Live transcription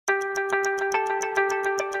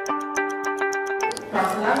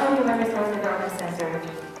Assalamu Human Resource Development Center.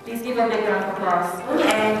 Please give a big round of applause.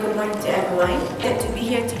 And good morning to everyone. Glad to be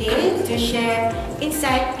here today to share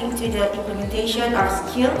insight into the implementation of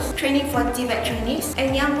skills, training for TVET trainees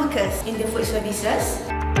and young workers in the food services.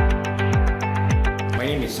 My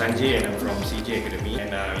name is Sanjay and I'm from CJ Academy,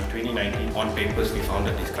 and in 2019 on papers we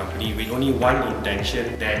founded this company with only one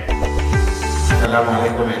intention, that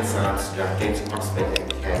Assalamualaikum and salam sejahtera Oxford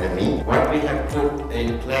Academy. What we have put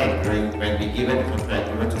in plan during when we given the contract,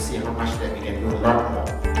 we want to see how much that we can do a lot more.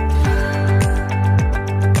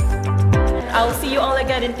 I'll see you all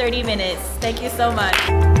again in 30 minutes. Thank you so much.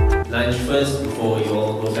 Lunch first before you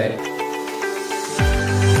all go back.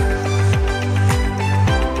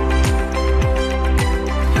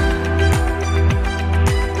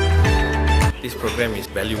 this program is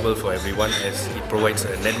valuable for everyone as it provides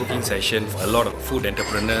a networking session for a lot of food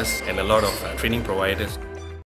entrepreneurs and a lot of training providers.